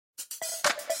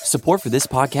Support for this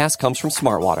podcast comes from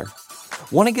Smartwater.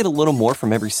 Want to get a little more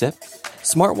from every sip?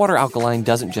 Smartwater Alkaline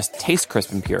doesn't just taste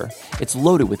crisp and pure, it's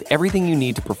loaded with everything you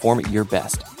need to perform at your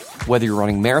best, whether you're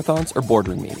running marathons or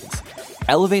boardroom meetings.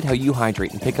 Elevate how you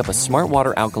hydrate and pick up a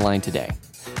Smartwater Alkaline today.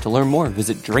 To learn more,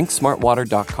 visit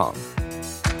drinksmartwater.com.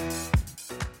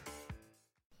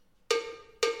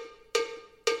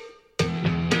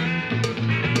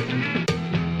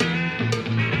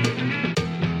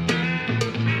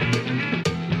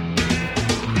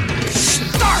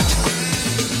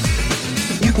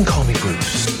 You can call me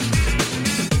Bruce.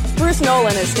 Bruce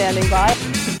Nolan is standing by.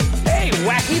 Hey,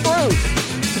 Wacky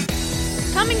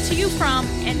Bruce! Coming to you from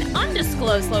an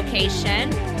undisclosed location,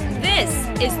 this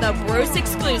is the Bruce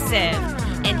Exclusive.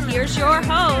 And here's your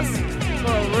host,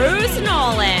 Bruce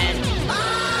Nolan.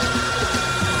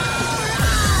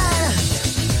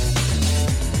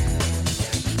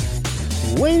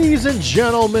 Ladies and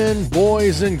gentlemen,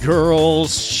 boys and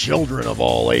girls, children of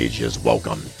all ages,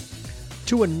 welcome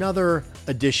to another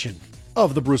edition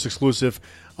of the Bruce Exclusive,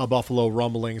 a Buffalo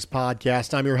Rumblings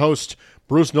podcast. I'm your host,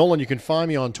 Bruce Nolan. You can find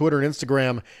me on Twitter and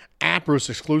Instagram at Bruce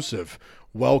Exclusive.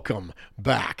 Welcome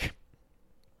back.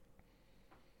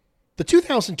 The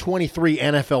 2023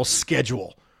 NFL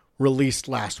schedule released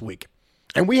last week,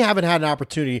 and we haven't had an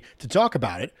opportunity to talk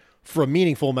about it for a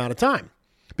meaningful amount of time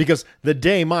because the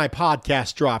day my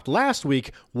podcast dropped last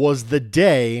week was the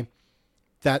day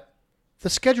that the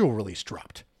schedule release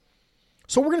dropped.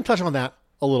 So we're going to touch on that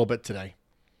a little bit today.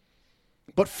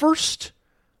 But first,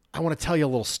 I want to tell you a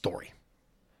little story.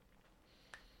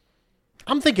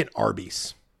 I'm thinking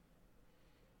Arby's.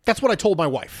 That's what I told my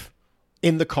wife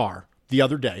in the car the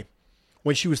other day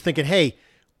when she was thinking, hey,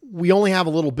 we only have a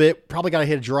little bit, probably got to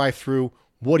hit a drive-through.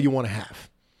 What do you want to have?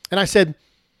 And I said,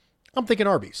 I'm thinking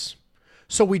Arby's.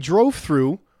 So we drove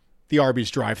through the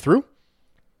Arby's drive-through,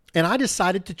 and I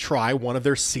decided to try one of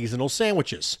their seasonal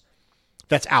sandwiches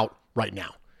that's out right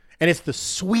now. And it's the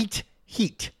Sweet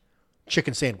Heat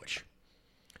chicken sandwich.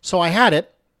 So I had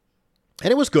it,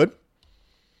 and it was good.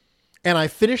 And I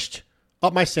finished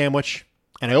up my sandwich,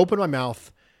 and I opened my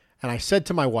mouth, and I said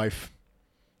to my wife,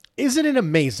 isn't it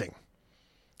amazing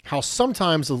how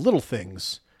sometimes the little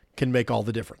things can make all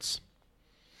the difference?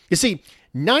 You see,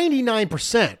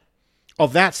 99%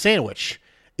 of that sandwich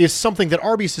is something that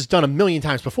Arby's has done a million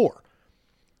times before.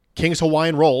 King's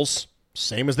Hawaiian rolls,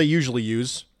 same as they usually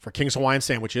use for King's Hawaiian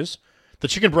sandwiches. The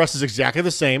chicken breast is exactly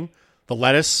the same. The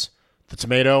lettuce, the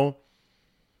tomato.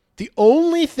 The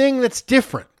only thing that's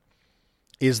different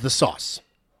is the sauce.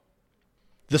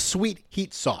 The Sweet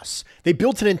Heat sauce. They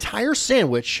built an entire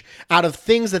sandwich out of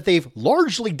things that they've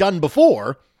largely done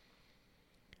before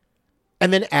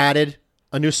and then added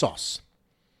a new sauce.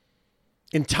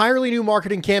 Entirely new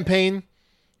marketing campaign,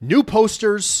 new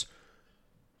posters,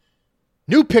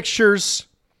 new pictures,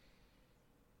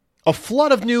 a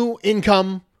flood of new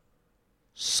income,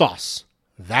 sauce.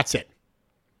 That's it.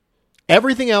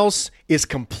 Everything else is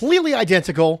completely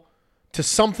identical to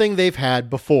something they've had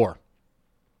before.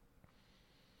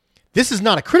 This is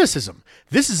not a criticism.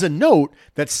 This is a note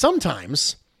that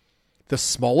sometimes the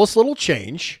smallest little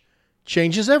change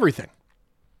changes everything.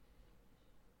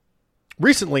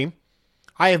 Recently,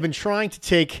 I have been trying to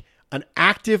take an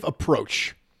active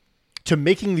approach to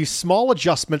making these small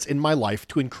adjustments in my life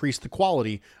to increase the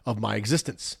quality of my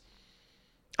existence.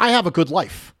 I have a good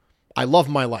life. I love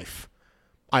my life.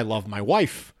 I love my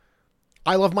wife.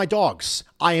 I love my dogs.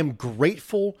 I am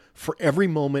grateful for every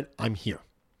moment I'm here.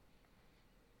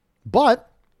 But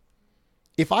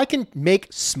if I can make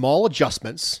small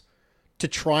adjustments to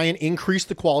try and increase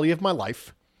the quality of my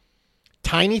life,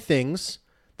 tiny things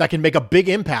that can make a big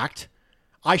impact,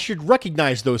 I should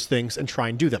recognize those things and try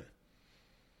and do them.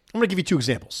 I'm going to give you two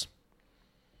examples.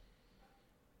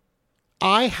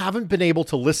 I haven't been able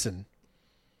to listen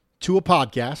to a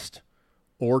podcast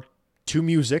or to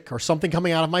music or something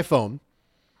coming out of my phone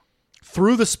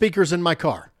through the speakers in my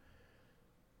car.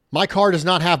 My car does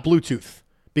not have Bluetooth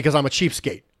because I'm a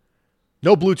cheapskate.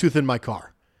 No Bluetooth in my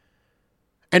car.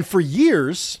 And for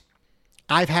years,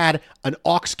 I've had an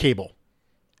aux cable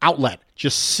outlet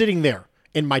just sitting there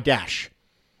in my dash.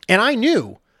 And I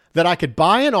knew that I could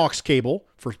buy an aux cable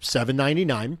for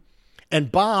 $7.99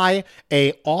 and buy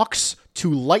a aux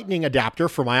to lightning adapter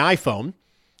for my iPhone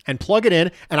and plug it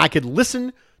in, and I could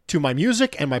listen to my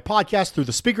music and my podcast through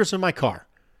the speakers in my car,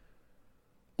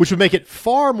 which would make it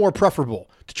far more preferable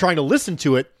to trying to listen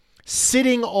to it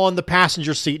sitting on the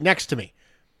passenger seat next to me.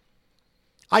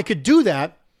 I could do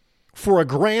that for a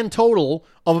grand total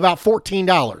of about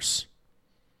 $14.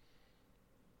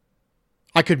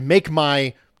 I could make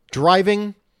my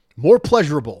driving more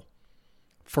pleasurable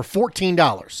for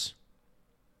 $14.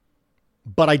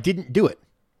 but I didn't do it.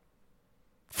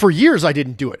 For years, I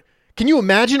didn't do it. Can you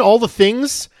imagine all the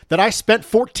things that I spent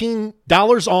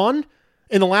 $14 on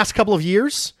in the last couple of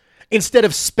years instead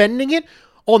of spending it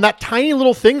on that tiny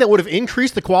little thing that would have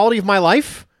increased the quality of my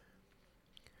life?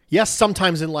 Yes,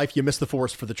 sometimes in life you miss the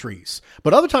forest for the trees,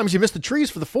 but other times you miss the trees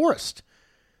for the forest.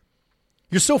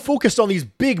 You're so focused on these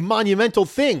big monumental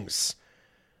things.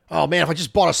 Oh man, if I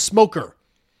just bought a smoker,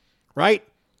 right?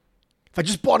 If I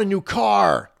just bought a new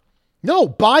car. No,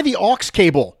 buy the aux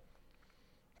cable.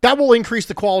 That will increase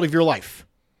the quality of your life.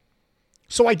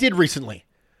 So I did recently.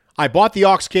 I bought the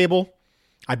aux cable.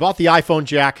 I bought the iPhone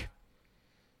jack.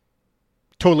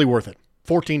 Totally worth it.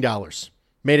 $14.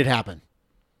 Made it happen.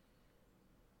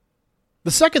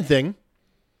 The second thing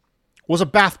was a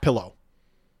bath pillow.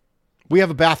 We have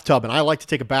a bathtub, and I like to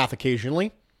take a bath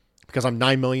occasionally because I'm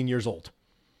 9 million years old.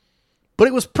 But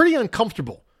it was pretty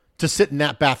uncomfortable to sit in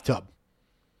that bathtub.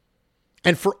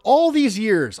 And for all these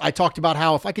years, I talked about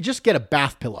how if I could just get a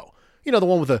bath pillow, you know, the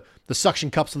one with the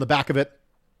suction cups on the back of it,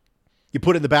 you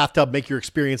put it in the bathtub, make your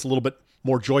experience a little bit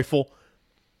more joyful,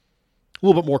 a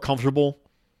little bit more comfortable.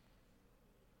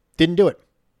 Didn't do it.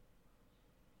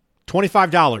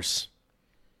 $25.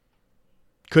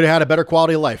 Could have had a better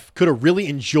quality of life. Could have really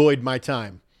enjoyed my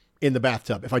time in the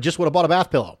bathtub if I just would have bought a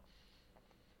bath pillow.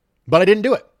 But I didn't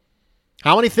do it.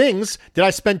 How many things did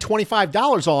I spend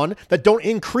 $25 on that don't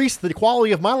increase the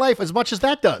quality of my life as much as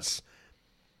that does?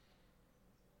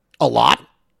 A lot.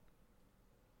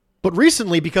 But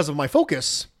recently, because of my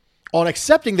focus on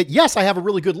accepting that, yes, I have a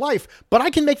really good life, but I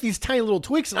can make these tiny little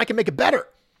tweaks and I can make it better.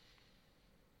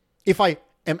 If I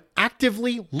am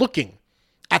actively looking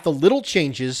at the little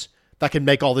changes that can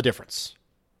make all the difference.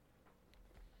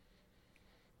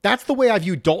 That's the way I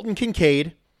view Dalton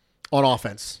Kincaid on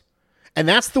offense. And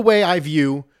that's the way I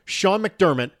view Sean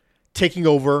McDermott taking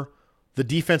over the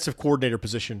defensive coordinator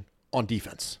position on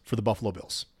defense for the Buffalo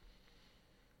Bills.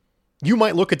 You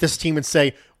might look at this team and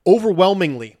say,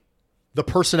 overwhelmingly, the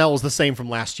personnel is the same from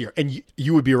last year. And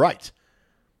you would be right.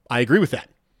 I agree with that.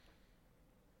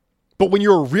 But when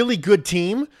you're a really good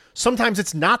team, sometimes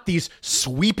it's not these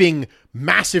sweeping,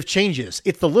 massive changes.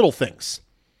 It's the little things,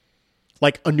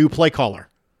 like a new play caller,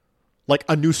 like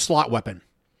a new slot weapon,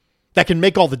 that can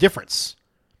make all the difference.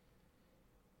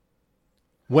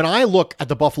 When I look at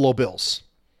the Buffalo Bills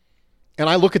and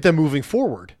I look at them moving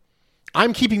forward,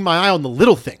 I'm keeping my eye on the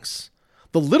little things,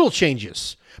 the little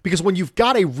changes, because when you've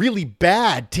got a really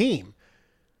bad team,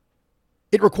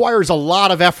 it requires a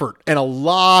lot of effort and a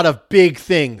lot of big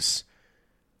things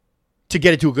to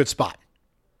get it to a good spot.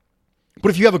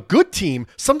 But if you have a good team,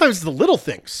 sometimes it's the little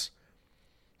things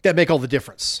that make all the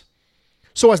difference.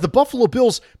 So as the Buffalo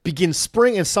Bills begin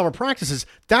spring and summer practices,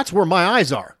 that's where my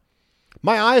eyes are.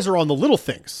 My eyes are on the little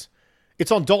things.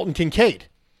 It's on Dalton Kincaid.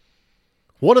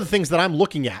 One of the things that I'm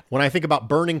looking at when I think about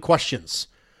burning questions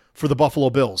for the Buffalo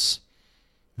Bills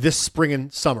this spring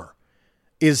and summer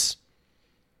is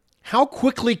how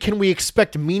quickly can we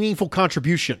expect meaningful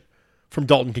contribution from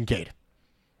Dalton Kincaid?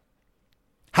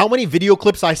 How many video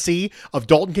clips I see of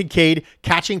Dalton Kincaid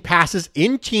catching passes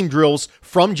in team drills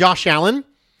from Josh Allen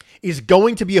is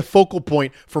going to be a focal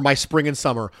point for my spring and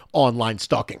summer online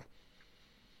stalking.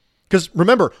 Because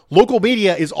remember, local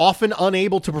media is often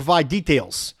unable to provide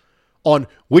details on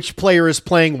which player is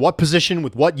playing what position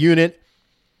with what unit.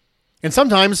 And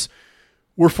sometimes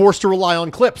we're forced to rely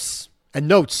on clips and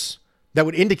notes that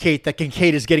would indicate that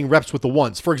Kincaid is getting reps with the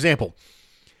ones. For example,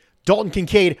 Dalton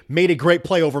Kincaid made a great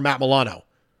play over Matt Milano.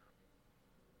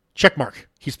 Check mark.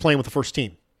 He's playing with the first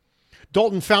team.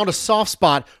 Dalton found a soft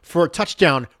spot for a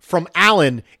touchdown from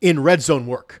Allen in red zone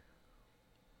work.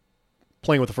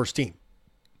 Playing with the first team.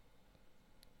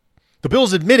 The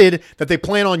Bills admitted that they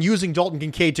plan on using Dalton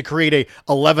Kincaid to create a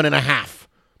 11.5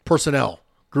 personnel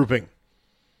grouping.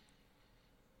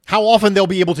 How often they'll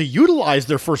be able to utilize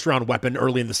their first-round weapon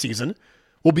early in the season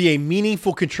will be a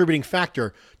meaningful contributing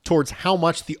factor towards how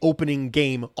much the opening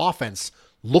game offense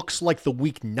looks like the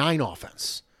Week 9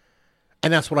 offense.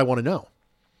 And that's what I want to know.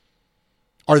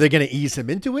 Are they going to ease him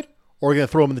into it, or are they going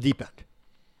to throw him in the deep end?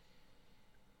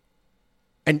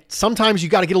 And sometimes you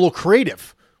got to get a little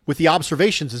creative with the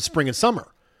observations in spring and summer.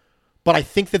 But I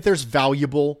think that there's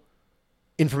valuable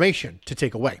information to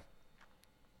take away.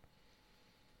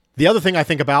 The other thing I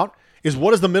think about is,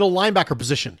 what does the middle linebacker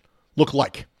position look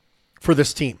like for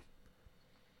this team?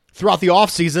 Throughout the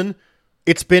offseason,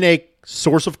 it's been a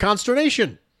source of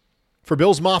consternation for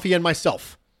Bills Mafia and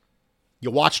myself.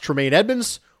 You watch Tremaine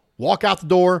Edmonds walk out the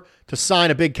door to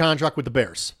sign a big contract with the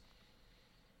Bears.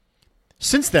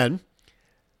 Since then,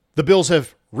 the Bills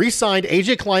have re-signed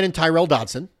A.J. Klein and Tyrell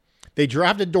Dodson. They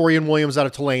drafted Dorian Williams out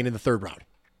of Tulane in the 3rd round.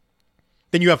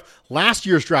 Then you have last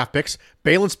year's draft picks,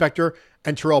 Balin Spector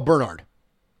and Terrell Bernard.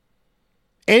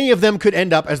 Any of them could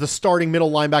end up as the starting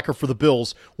middle linebacker for the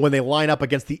Bills when they line up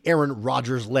against the Aaron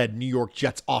Rodgers-led New York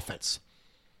Jets offense.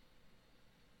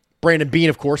 Brandon Beane,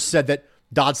 of course, said that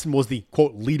Dodson was the,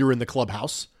 quote, leader in the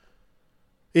clubhouse.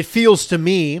 It feels to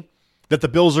me that the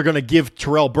Bills are going to give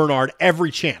Terrell Bernard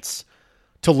every chance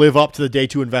to live up to the day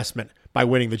two investment by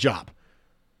winning the job.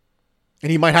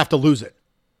 And he might have to lose it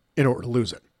in order to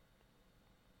lose it.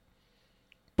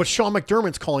 But Sean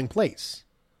McDermott's calling plays.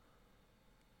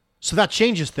 So that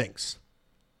changes things.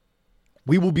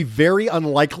 We will be very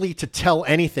unlikely to tell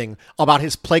anything about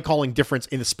his play calling difference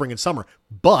in the spring and summer.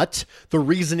 But the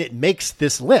reason it makes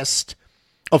this list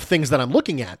of things that I'm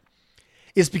looking at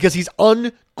is because he's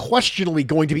unquestionably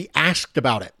going to be asked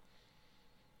about it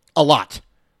a lot.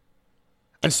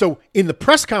 And so in the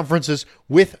press conferences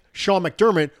with Sean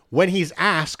McDermott, when he's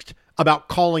asked about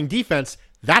calling defense,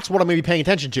 that's what I'm going to be paying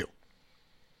attention to.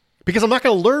 Because I'm not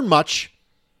going to learn much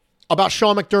about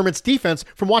Sean McDermott's defense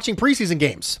from watching preseason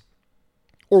games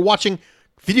or watching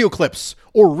video clips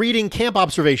or reading camp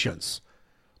observations.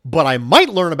 But I might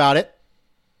learn about it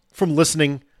from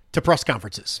listening to press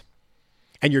conferences.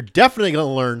 And you're definitely going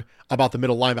to learn about the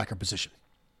middle linebacker position.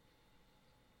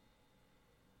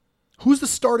 Who's the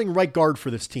starting right guard for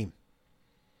this team?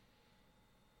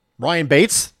 Ryan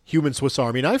Bates, human Swiss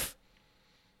Army knife,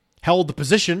 held the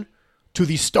position to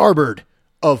the starboard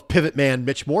of pivot man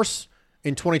Mitch Morse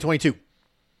in 2022.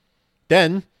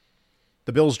 Then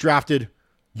the Bills drafted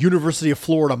University of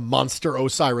Florida monster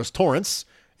O'Cyrus Torrence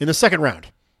in the second round.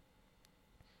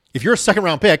 If you're a second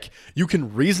round pick, you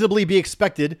can reasonably be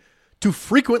expected to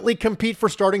frequently compete for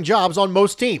starting jobs on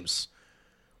most teams,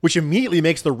 which immediately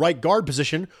makes the right guard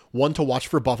position one to watch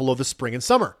for Buffalo this spring and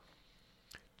summer.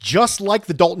 Just like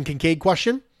the Dalton Kincaid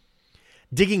question,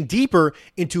 digging deeper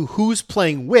into who's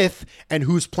playing with and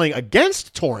who's playing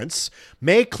against Torrence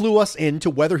may clue us into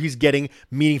whether he's getting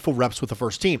meaningful reps with the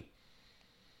first team.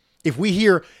 If we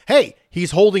hear, hey,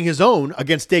 he's holding his own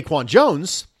against Daquan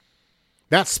Jones,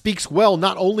 that speaks well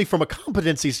not only from a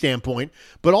competency standpoint,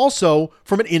 but also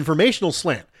from an informational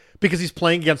slant, because he's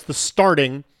playing against the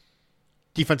starting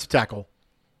defensive tackle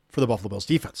for the Buffalo Bills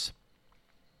defense.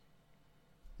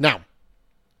 Now,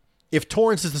 if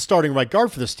Torrence is the starting right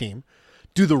guard for this team,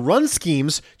 do the run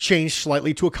schemes change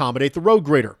slightly to accommodate the road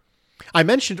grader? I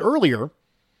mentioned earlier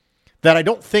that I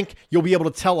don't think you'll be able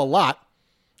to tell a lot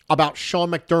about Sean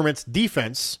McDermott's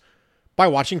defense by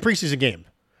watching preseason game.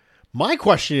 My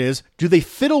question is, do they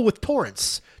fiddle with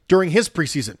Torrence during his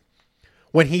preseason?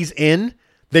 When he's in,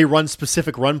 they run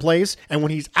specific run plays, and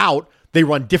when he's out, they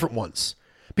run different ones.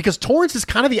 Because Torrence is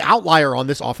kind of the outlier on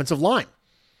this offensive line.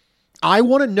 I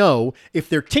want to know if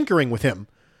they're tinkering with him,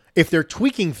 if they're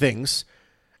tweaking things,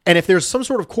 and if there's some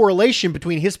sort of correlation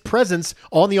between his presence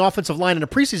on the offensive line in a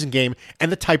preseason game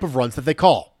and the type of runs that they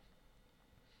call.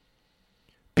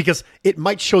 Because it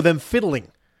might show them fiddling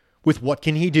with what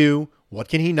can he do, what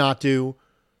can he not do,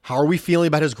 how are we feeling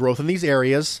about his growth in these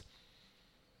areas.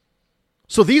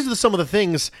 So these are some of the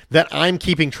things that I'm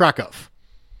keeping track of.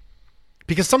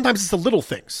 Because sometimes it's the little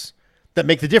things that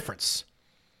make the difference.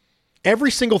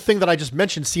 Every single thing that I just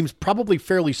mentioned seems probably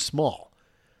fairly small.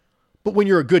 But when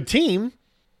you're a good team,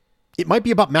 it might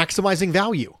be about maximizing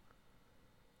value.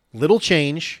 Little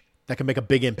change that can make a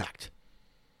big impact.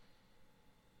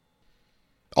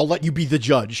 I'll let you be the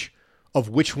judge of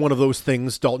which one of those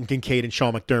things, Dalton Kincaid and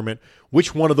Sean McDermott,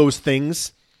 which one of those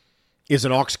things is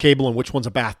an aux cable and which one's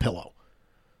a bath pillow.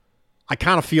 I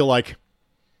kind of feel like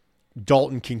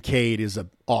Dalton Kincaid is an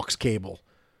aux cable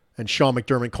and Sean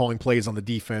McDermott calling plays on the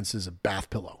defense is a bath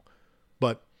pillow.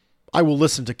 But I will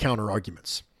listen to counter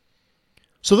arguments.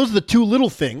 So those are the two little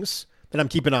things that I'm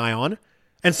keeping an eye on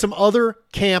and some other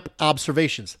camp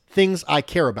observations, things I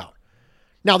care about.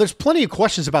 Now, there's plenty of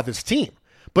questions about this team,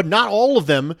 but not all of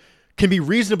them can be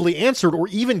reasonably answered or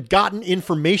even gotten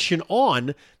information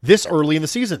on this early in the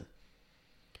season.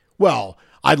 Well,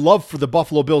 I'd love for the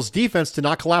Buffalo Bills defense to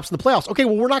not collapse in the playoffs. Okay,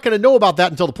 well, we're not going to know about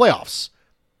that until the playoffs.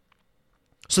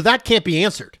 So that can't be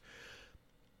answered.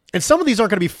 And some of these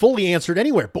aren't going to be fully answered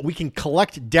anywhere, but we can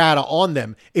collect data on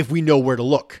them if we know where to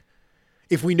look.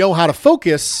 If we know how to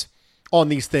focus on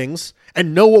these things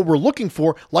and know what we're looking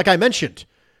for, like I mentioned,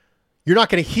 you're not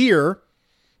going to hear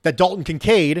that Dalton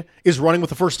Kincaid is running with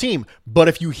the first team. But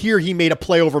if you hear he made a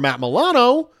play over Matt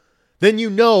Milano, then you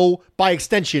know by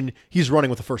extension he's running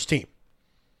with the first team.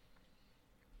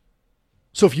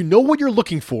 So if you know what you're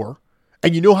looking for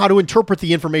and you know how to interpret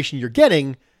the information you're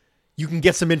getting, you can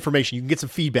get some information. You can get some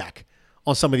feedback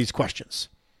on some of these questions.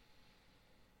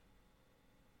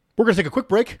 We're going to take a quick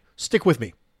break. Stick with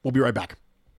me. We'll be right back.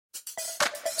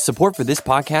 Support for this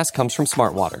podcast comes from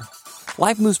Smartwater.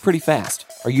 Life moves pretty fast.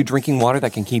 Are you drinking water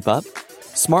that can keep up?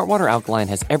 Smartwater Alkaline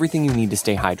has everything you need to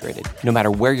stay hydrated, no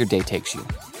matter where your day takes you.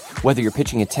 Whether you're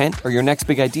pitching a tent or your next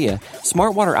big idea,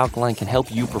 Smartwater Alkaline can help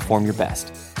you perform your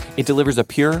best. It delivers a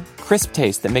pure, crisp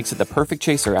taste that makes it the perfect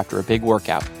chaser after a big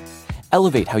workout.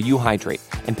 Elevate how you hydrate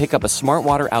and pick up a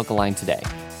Smartwater Alkaline today.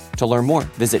 To learn more,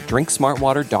 visit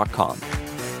drinksmartwater.com.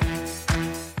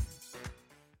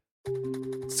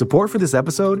 Support for this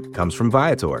episode comes from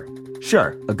Viator.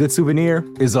 Sure, a good souvenir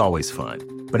is always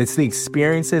fun, but it's the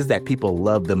experiences that people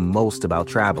love the most about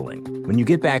traveling. When you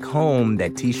get back home,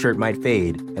 that t-shirt might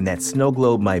fade and that snow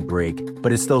globe might break,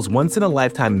 but it's those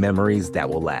once-in-a-lifetime memories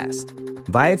that will last.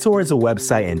 Viator is a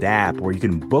website and app where you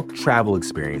can book travel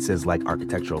experiences like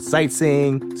architectural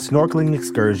sightseeing, snorkeling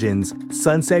excursions,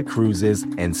 sunset cruises,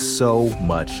 and so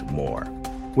much more.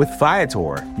 With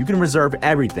Viator, you can reserve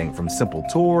everything from simple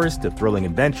tours to thrilling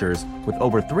adventures with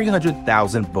over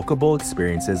 300,000 bookable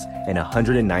experiences in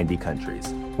 190 countries.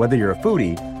 Whether you're a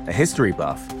foodie, a history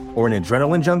buff, or an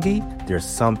adrenaline junkie, there's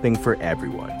something for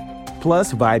everyone.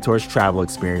 Plus, Viator's travel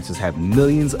experiences have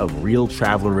millions of real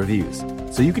traveler reviews,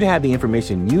 so you can have the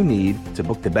information you need to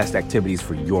book the best activities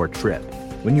for your trip.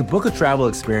 When you book a travel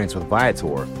experience with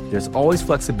Viator, there's always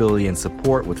flexibility and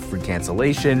support with free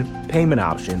cancellation, payment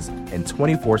options, and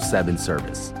 24/7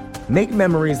 service. Make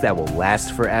memories that will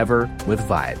last forever with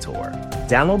Viator.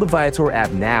 Download the Viator app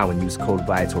now and use code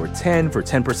Viator10 for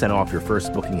 10% off your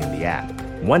first booking in the app.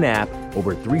 One app,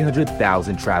 over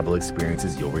 300,000 travel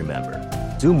experiences you'll remember.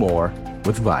 Do more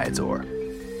with Viator.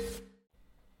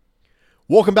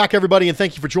 Welcome back, everybody, and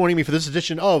thank you for joining me for this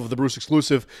edition of the Bruce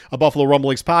Exclusive, a Buffalo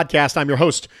Rumblings podcast. I'm your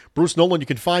host, Bruce Nolan. You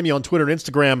can find me on Twitter and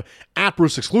Instagram at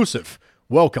Bruce Exclusive.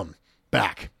 Welcome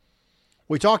back.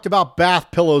 We talked about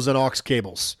bath pillows and aux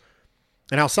cables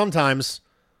and how sometimes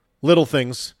little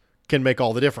things can make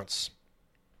all the difference.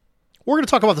 We're going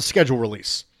to talk about the schedule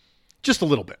release just a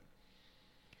little bit.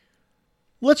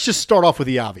 Let's just start off with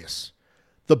the obvious.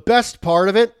 The best part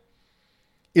of it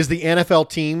is the NFL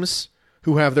teams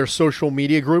who have their social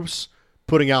media groups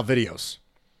putting out videos.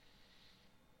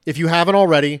 If you haven't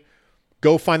already,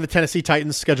 go find the Tennessee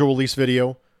Titans schedule release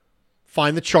video.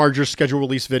 Find the Chargers schedule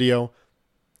release video.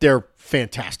 They're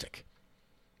fantastic.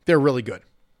 They're really good.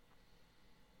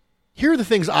 Here are the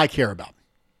things I care about.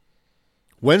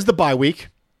 When's the bye week?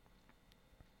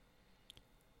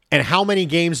 And how many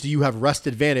games do you have rest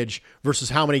advantage versus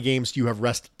how many games do you have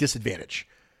rest disadvantage?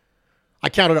 I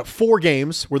counted up 4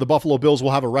 games where the Buffalo Bills will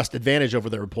have a rest advantage over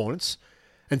their opponents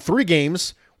and 3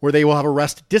 games where they will have a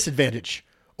rest disadvantage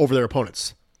over their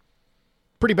opponents.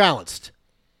 Pretty balanced.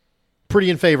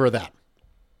 Pretty in favor of that.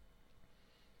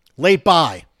 Late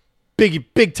bye.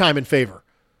 Big time in favor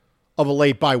of a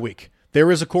late bye week. There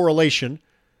is a correlation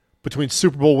between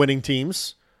Super Bowl winning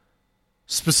teams,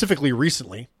 specifically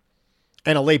recently,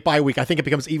 and a late bye week. I think it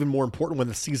becomes even more important when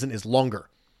the season is longer.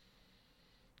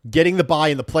 Getting the bye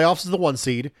in the playoffs is the 1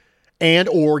 seed, and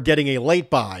or getting a late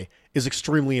bye is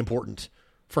extremely important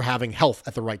for having health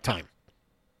at the right time.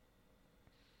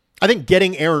 I think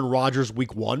getting Aaron Rodgers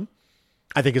week 1,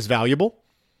 I think is valuable.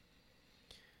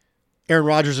 Aaron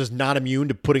Rodgers is not immune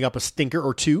to putting up a stinker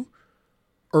or 2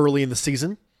 early in the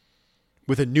season.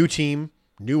 With a new team,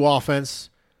 new offense,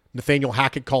 Nathaniel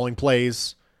Hackett calling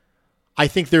plays, I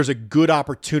think there's a good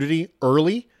opportunity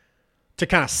early to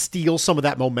kind of steal some of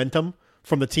that momentum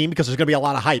from the team because there's going to be a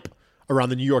lot of hype around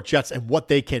the New York Jets and what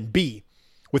they can be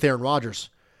with Aaron Rodgers.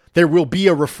 There will be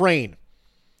a refrain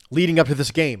leading up to this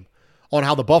game on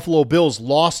how the Buffalo Bills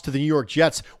lost to the New York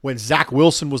Jets when Zach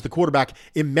Wilson was the quarterback.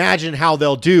 Imagine how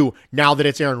they'll do now that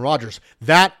it's Aaron Rodgers.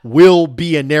 That will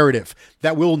be a narrative.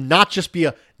 That will not just be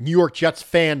a New York Jets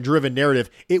fan-driven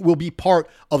narrative. It will be part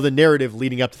of the narrative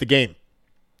leading up to the game.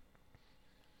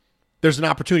 There's an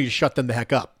opportunity to shut them the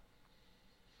heck up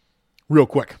real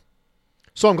quick.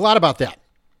 So I'm glad about that.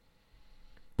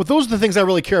 But those are the things I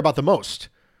really care about the most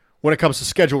when it comes to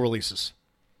schedule releases.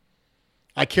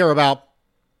 I care about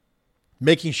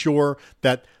making sure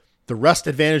that the rest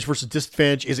advantage versus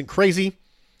disadvantage isn't crazy.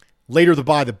 Later the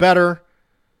bye, the better.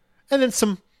 And then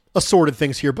some assorted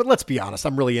things here. But let's be honest,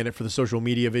 I'm really in it for the social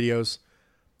media videos.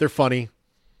 They're funny.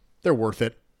 They're worth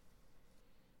it.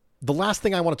 The last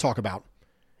thing I want to talk about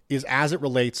is as it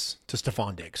relates to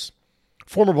Stefon Diggs.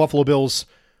 Former Buffalo Bills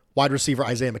wide receiver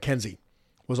Isaiah McKenzie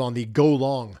was on the Go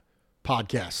Long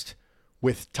podcast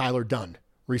with Tyler Dunn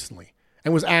recently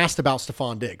and was asked about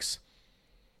Stefon Diggs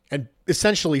and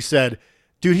essentially said,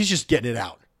 dude, he's just getting it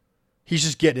out. He's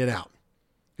just getting it out.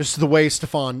 This is the way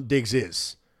Stefon Diggs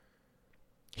is.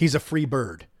 He's a free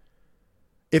bird.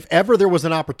 If ever there was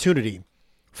an opportunity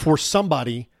for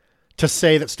somebody to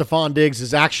say that Stephon Diggs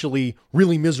is actually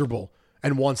really miserable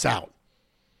and wants out,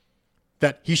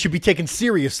 that he should be taken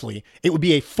seriously, it would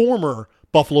be a former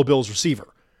Buffalo Bills receiver,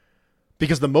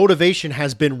 because the motivation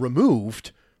has been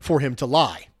removed for him to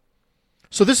lie.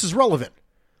 So this is relevant.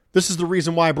 This is the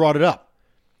reason why I brought it up.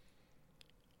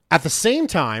 At the same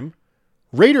time,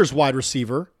 Raiders wide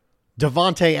receiver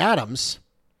Davante Adams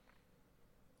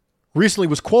recently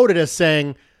was quoted as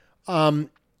saying,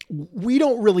 we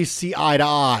don't really see eye to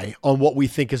eye on what we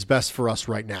think is best for us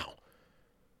right now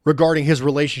regarding his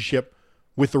relationship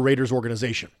with the Raiders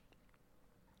organization.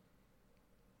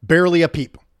 Barely a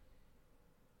peep.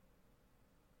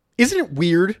 Isn't it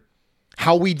weird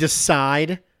how we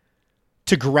decide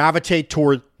to gravitate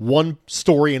toward one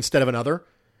story instead of another?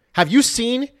 Have you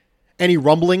seen any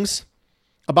rumblings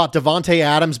about Davante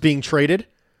Adams being traded?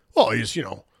 Well, he's,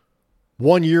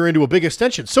 1 year into a big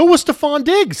extension. So was Stephon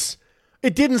Diggs.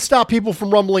 It didn't stop people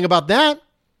from rumbling about that.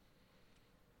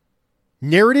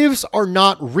 Narratives are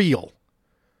not real.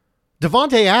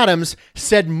 Davante Adams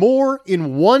said more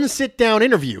in one sit-down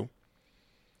interview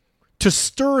to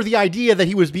stir the idea that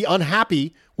he would be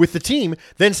unhappy with the team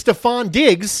than Stephon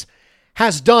Diggs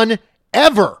has done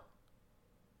ever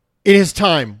in his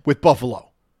time with Buffalo.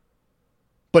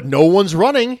 But no one's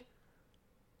running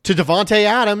to Davante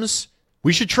Adams.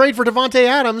 We should trade for Davante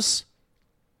Adams,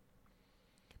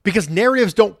 because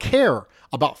narratives don't care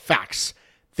about facts.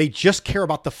 They just care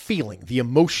about the feeling, the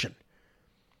emotion.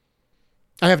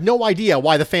 I have no idea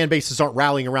why the fan bases aren't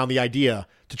rallying around the idea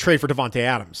to trade for Davante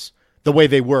Adams the way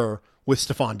they were with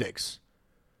Stephon Diggs.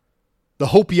 The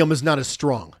hopium is not as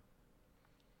strong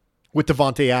with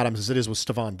Davante Adams as it is with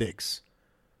Stephon Diggs.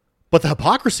 But the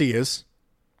hypocrisy is,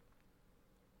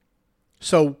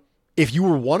 so if you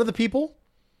were one of the people,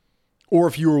 or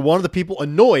if you were one of the people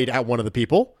annoyed at one of the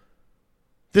people,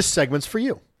 this segment's for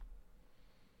you.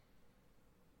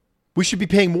 We should be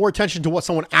paying more attention to what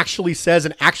someone actually says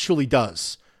and actually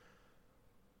does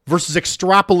versus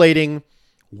extrapolating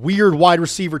weird wide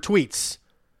receiver tweets.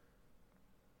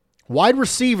 Wide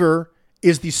receiver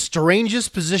is the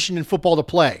strangest position in football to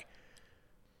play.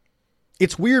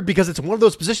 It's weird because it's one of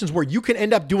those positions where you can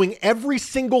end up doing every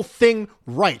single thing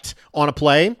right on a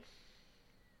play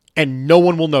and no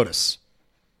one will notice.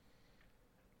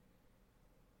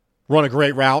 Run a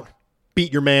great route,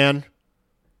 beat your man,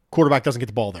 quarterback doesn't get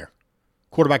the ball there.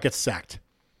 Quarterback gets sacked.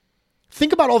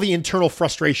 Think about all the internal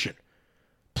frustration.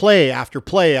 Play after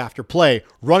play after play,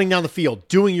 running down the field,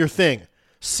 doing your thing,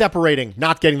 separating,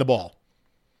 not getting the ball.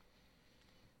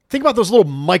 Think about those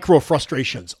little micro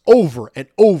frustrations over and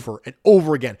over and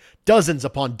over again, dozens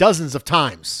upon dozens of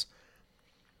times.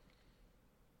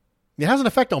 It has an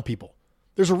effect on people.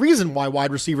 There's a reason why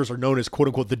wide receivers are known as, quote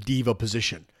unquote, the diva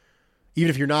position, even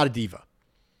if you're not a diva.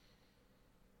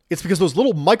 It's because those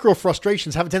little micro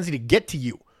frustrations have a tendency to get to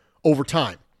you over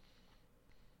time.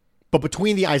 But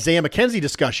between the Isaiah McKenzie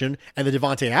discussion and the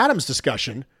Davante Adams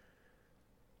discussion,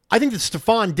 I think the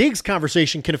Stephon Diggs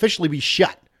conversation can officially be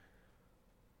shut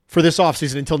for this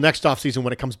offseason until next offseason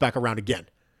when it comes back around again.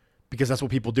 Because that's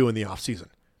what people do in the offseason.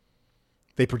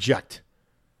 They project.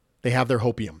 They have their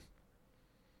hopium.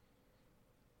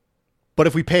 But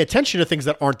if we pay attention to things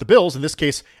that aren't the Bills, in this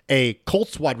case, a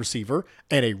Colts wide receiver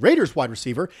and a Raiders wide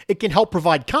receiver, it can help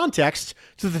provide context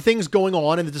to the things going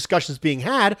on and the discussions being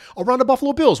had around a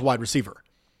Buffalo Bills wide receiver.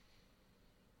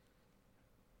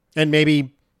 And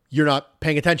maybe you're not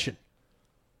paying attention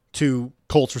to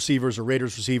Colts receivers or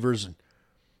Raiders receivers, and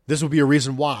this would be a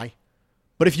reason why.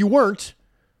 But if you weren't,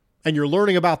 and you're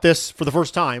learning about this for the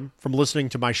first time from listening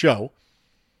to my show,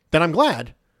 then I'm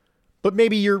glad. But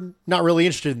maybe you're not really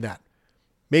interested in that.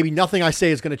 Maybe nothing I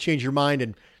say is going to change your mind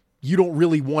and you don't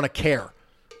really want to care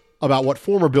about what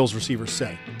former Bills receivers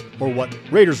say or what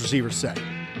Raiders receivers say.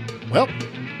 Well,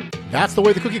 that's the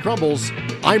way the cookie crumbles.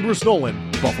 I'm Bruce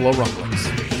Nolan, Buffalo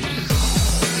Rumblings.